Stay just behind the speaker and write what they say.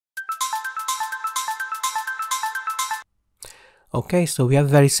Okay, so we have a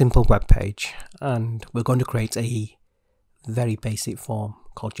very simple web page and we're going to create a very basic form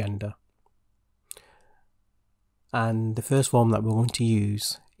called gender. And the first form that we're going to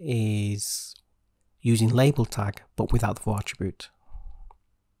use is using label tag but without the for attribute.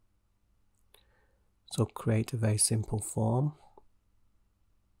 So create a very simple form.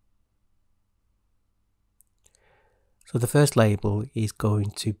 So the first label is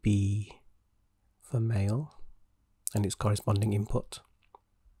going to be for male and its corresponding input,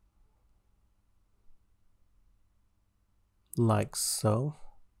 like so.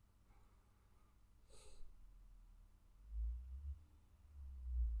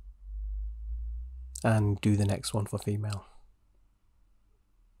 And do the next one for female.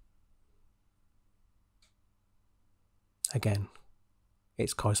 Again,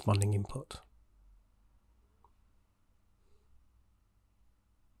 its corresponding input.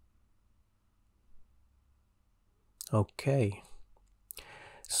 Okay,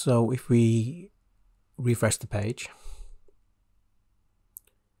 so if we refresh the page,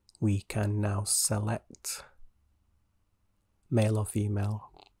 we can now select male or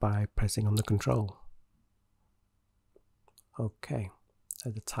female by pressing on the control. Okay,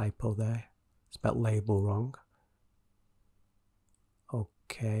 there's a typo there, spelled label wrong.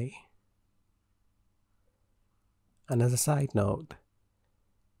 Okay, and as a side note,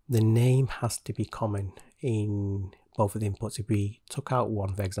 the name has to be common in both of the inputs. If we took out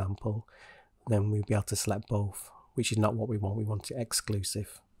one, for example, then we'd be able to select both, which is not what we want. We want it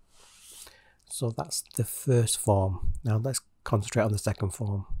exclusive. So that's the first form. Now let's concentrate on the second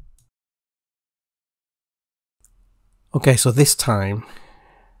form. Okay, so this time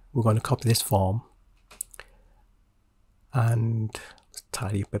we're going to copy this form and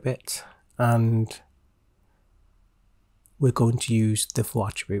tidy up a bit, and we're going to use the for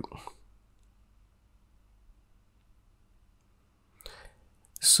attribute.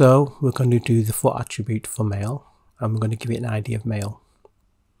 So we're going to do the for attribute for male, and we're going to give it an ID of male.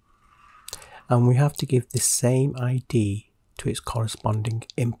 And we have to give the same ID to its corresponding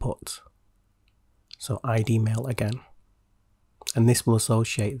input. So ID male again. And this will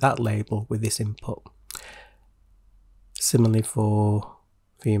associate that label with this input. Similarly for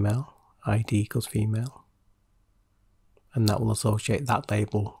female, ID equals female. And that will associate that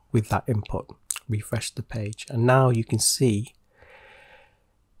label with that input. Refresh the page. And now you can see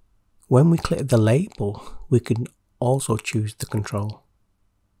when we click the label, we can also choose the control.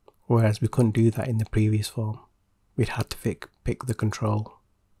 Whereas we couldn't do that in the previous form. We'd had to pick the control.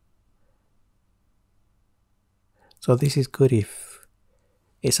 So this is good if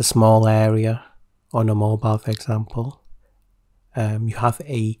it's a small area on a mobile, for example. You have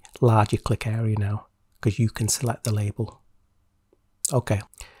a larger click area now because you can select the label. Okay,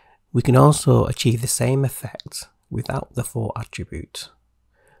 we can also achieve the same effect without the for attribute.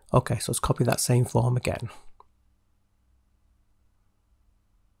 Okay, so let's copy that same form again.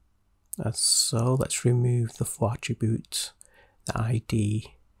 As so, let's remove the for attribute, the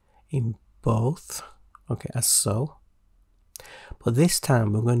ID in both. Okay, as so. But this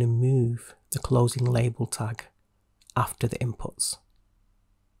time we're going to move the closing label tag after the inputs.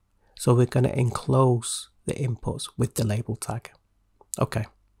 So we're going to enclose the inputs with the label tag. Okay.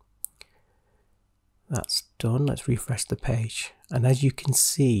 That's done. Let's refresh the page. And as you can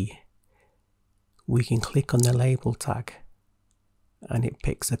see, we can click on the label tag and it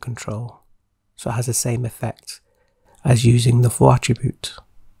picks a control. So it has the same effect as using the for attribute.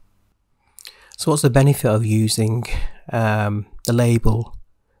 So what's the benefit of using the label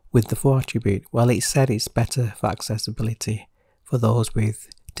with the for attribute? Well, it said it's better for accessibility for those with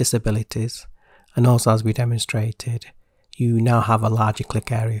disabilities, and also, as we demonstrated, you now have a larger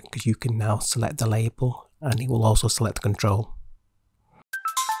click area because you can now select the label and it will also select the control.